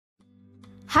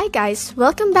Hi guys,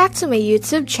 welcome back to my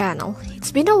YouTube channel.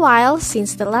 It's been a while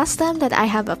since the last time that I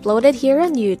have uploaded here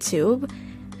on YouTube.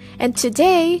 And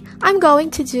today, I'm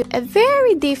going to do a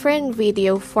very different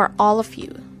video for all of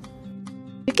you.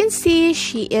 You can see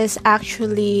she is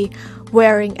actually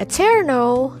wearing a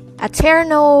terno. A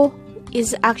terno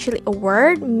is actually a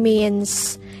word,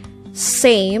 means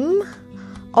same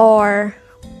or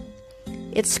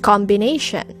it's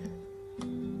combination.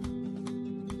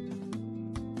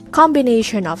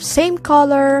 Combination of same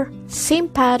color, same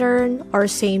pattern, or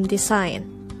same design.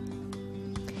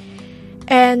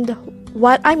 And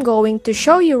what I'm going to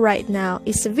show you right now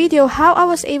is a video how I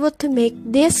was able to make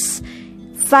this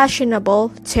fashionable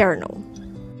terno.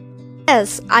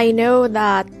 Yes, I know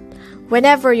that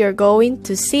whenever you're going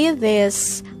to see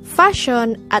this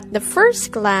fashion at the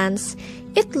first glance,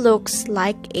 it looks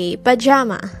like a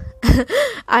pajama.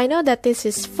 I know that this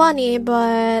is funny,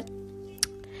 but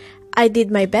I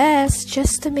did my best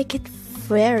just to make it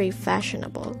very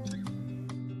fashionable.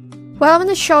 Well, I'm going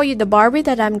to show you the Barbie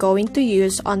that I'm going to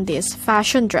use on this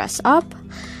fashion dress up.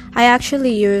 I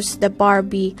actually used the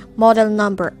Barbie model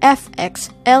number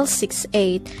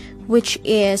FXL68, which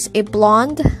is a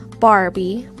blonde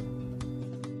Barbie.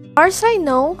 As far as I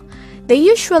know, they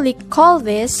usually call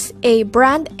this a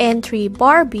brand entry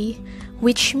Barbie,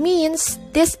 which means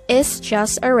this is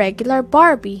just a regular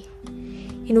Barbie,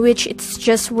 in which it's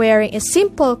just wearing a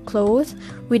simple clothes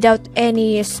without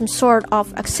some sort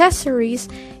of accessories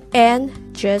and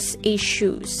just a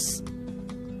shoes.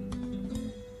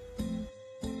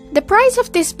 The price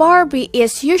of this Barbie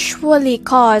is usually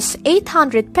cost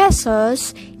 800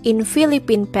 pesos in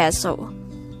Philippine peso.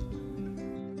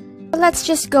 Let's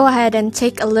just go ahead and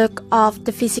take a look of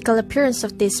the physical appearance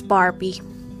of this Barbie.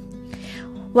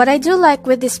 What I do like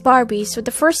with this Barbie, so the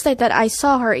first thing that I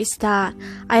saw her is that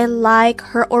I like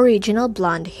her original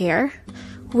blonde hair,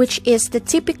 which is the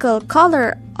typical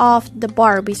color of the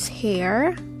Barbie's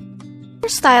hair. Her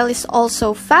style is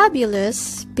also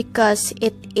fabulous because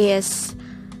it is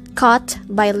cut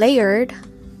by layered.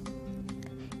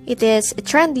 It is a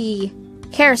trendy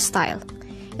hairstyle,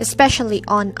 especially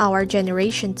on our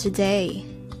generation today.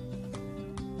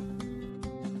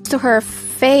 To her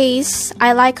face,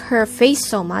 I like her face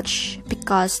so much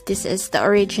because this is the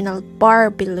original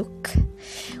Barbie look,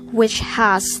 which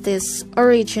has this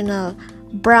original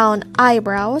brown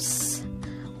eyebrows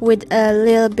with a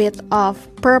little bit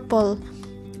of purple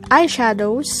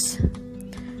eyeshadows,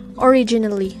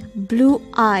 originally blue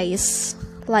eyes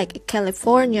like a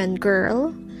Californian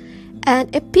girl,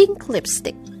 and a pink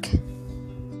lipstick.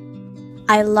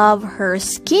 I love her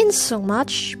skin so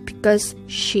much because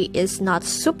she is not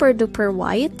super duper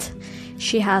white.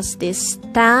 She has this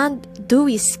tanned,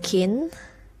 dewy skin.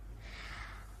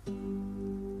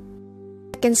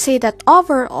 I can say that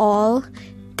overall,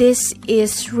 this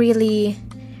is really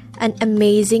an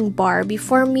amazing Barbie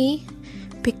for me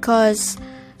because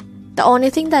the only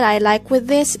thing that I like with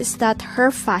this is that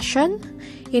her fashion,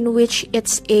 in which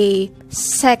it's a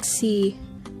sexy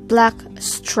black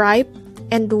stripe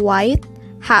and white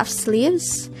half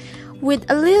sleeves with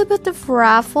a little bit of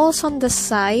ruffles on the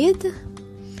side,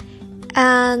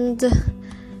 and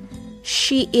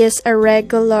she is a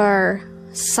regular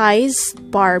size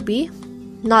Barbie,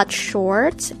 not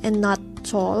short and not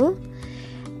tall,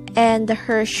 and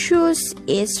her shoes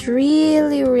is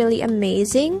really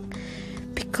amazing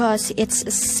because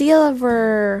it's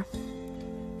silver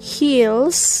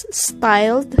heels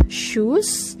styled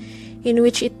shoes, in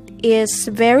which it is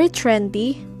very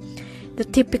trendy, the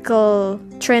typical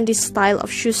trendy style of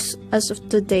shoes as of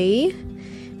today,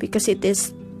 because it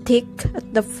is thick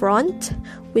at the front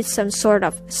with some sort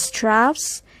of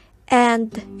straps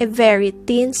and a very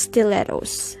thin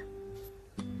stilettos.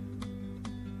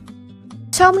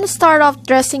 So I'm going to start off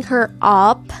dressing her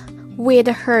up with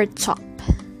her top.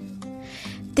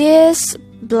 This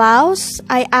blouse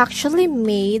I actually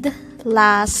made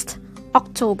last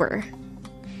October.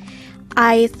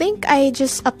 I think I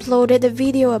just uploaded a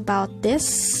video about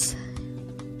this,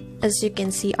 as you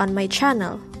can see on my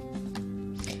channel.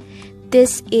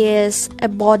 This is a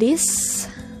bodice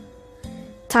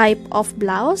type of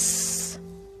blouse,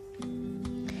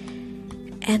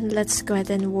 and let's go ahead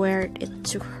and wear it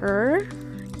to her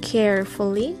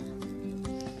carefully,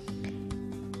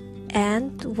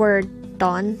 and we're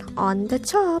done on the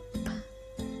top.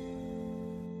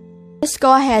 Just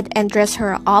go ahead and dress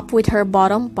her up with her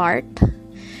bottom part.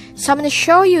 So I'm going to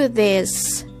show you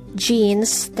these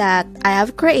jeans that I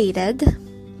have created.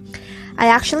 I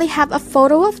actually have a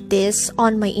photo of this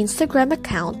on my Instagram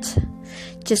account.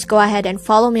 Just go ahead and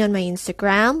follow me on my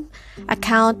Instagram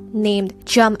account named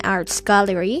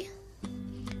Jamartsgallery.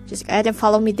 Just go ahead and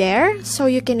follow me there so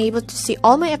you can able to see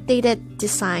all my updated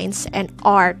designs and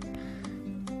art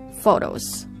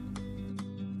photos.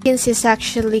 This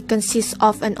actually consists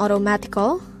of an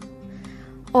automatical,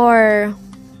 or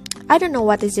I don't know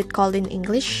what is it called in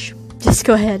English. Just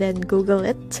go ahead and Google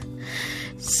it.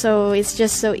 So it's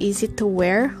just so easy to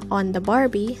wear on the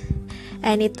Barbie,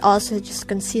 and it also just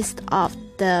consists of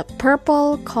the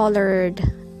purple colored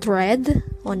thread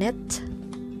on it.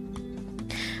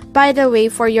 By the way,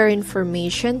 for your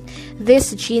information,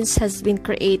 this jeans has been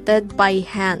created by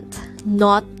hand,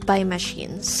 not by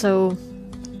machine. So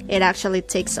it actually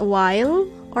takes a while,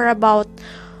 or about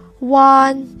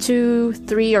 1, 2,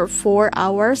 3, or 4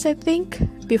 hours, I think,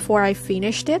 before I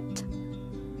finished it.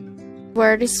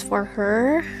 Wear this for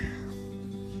her.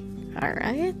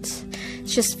 Alright.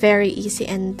 It's just very easy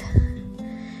and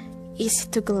easy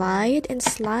to glide and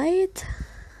slide.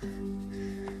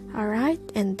 Alright,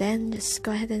 and then just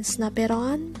go ahead and snap it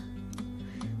on.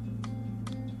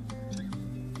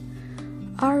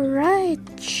 Alright,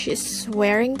 she's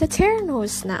wearing the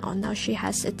TERNOs now. Now she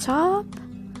has a top.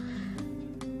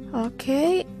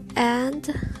 Okay, and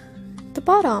the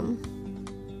bottom.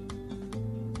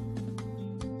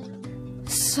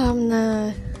 So I'm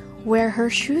gonna wear her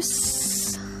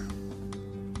shoes.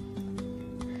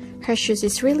 Her shoes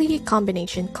is really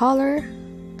combination color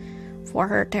for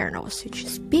her TERNOs, which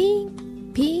is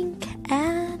pink, pink,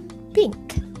 and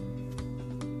pink.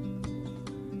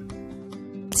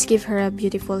 Let's give her a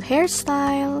beautiful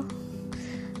hairstyle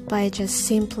by just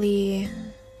simply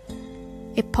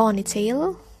a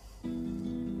ponytail.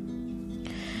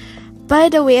 By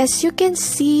the way, as you can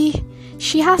see,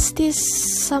 she has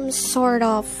this some sort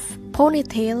of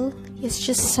ponytail. It's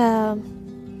just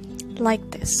like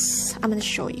this. I'm gonna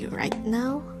show you right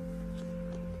now.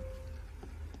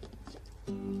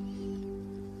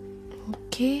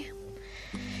 Okay,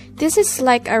 this is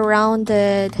like a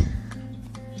rounded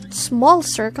small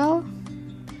circle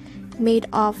made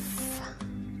of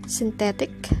synthetic.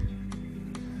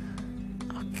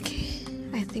 Okay,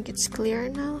 I think it's clear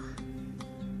now.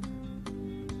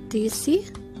 Do you see?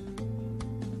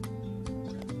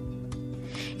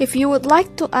 If you would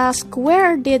like to ask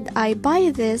where did I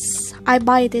buy this, I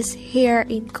buy this here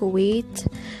in Kuwait,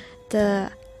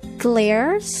 the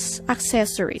Glares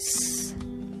accessories.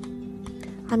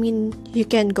 I mean, you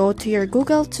can go to your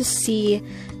Google to see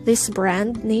this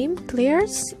brand name,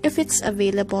 Glares, if it's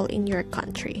available in your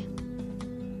country.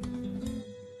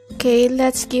 Okay,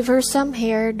 let's give her some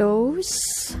hair dose.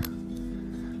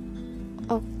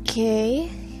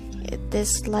 Okay, it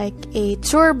is like a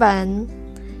turban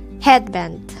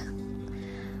headband.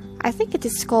 I think it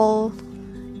is called,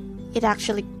 it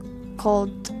actually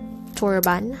called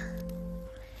turban,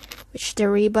 which the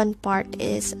ribbon part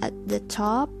is at the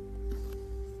top.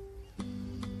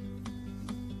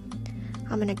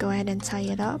 I'm gonna go ahead and tie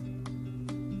it up.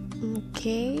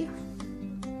 Okay.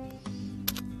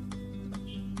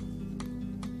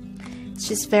 It's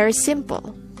just very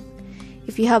simple.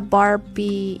 If you have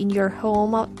Barbie in your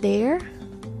home out there,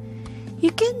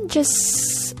 you can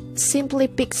just simply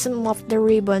pick some of the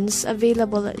ribbons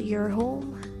available at your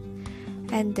home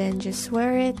and then just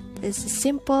wear it as a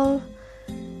simple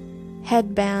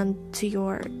headband to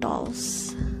your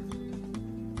dolls.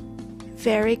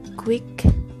 Very quick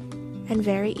and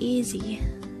very easy.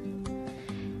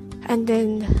 And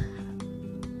then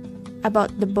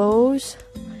about the bows,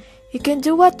 you can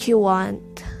do what you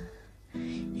want.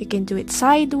 You can do it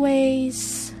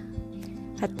sideways,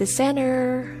 at the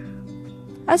center,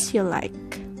 as you like.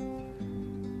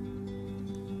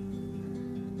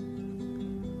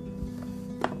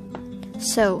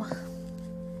 So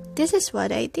this is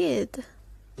what I did.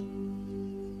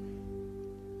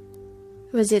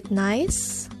 Was it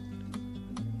nice?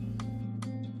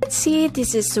 Let's see,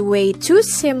 this is way too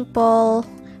simple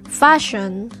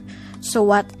fashion. So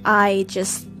what I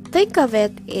just think of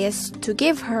it is to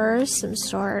give her some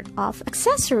sort of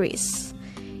accessories.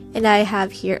 And I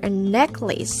have here a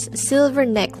necklace, a silver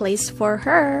necklace for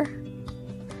her.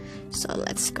 So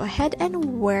let's go ahead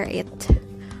and wear it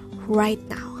right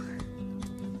now.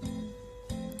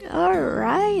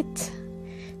 Alright,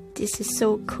 this is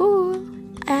so cool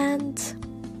and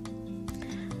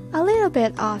a little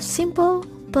bit of simple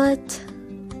but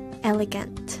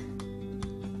elegant.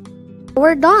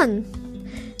 We're done.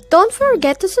 Don't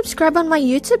forget to subscribe on my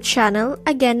YouTube channel.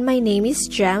 Again, my name is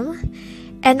Jamee.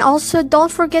 And also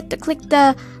don't forget to click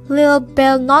the little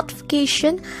bell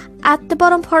notification at the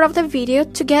bottom part of the video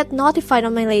to get notified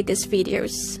on my latest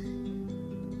videos.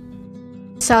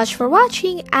 So much for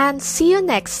watching and see you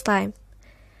next time.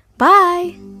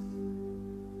 Bye!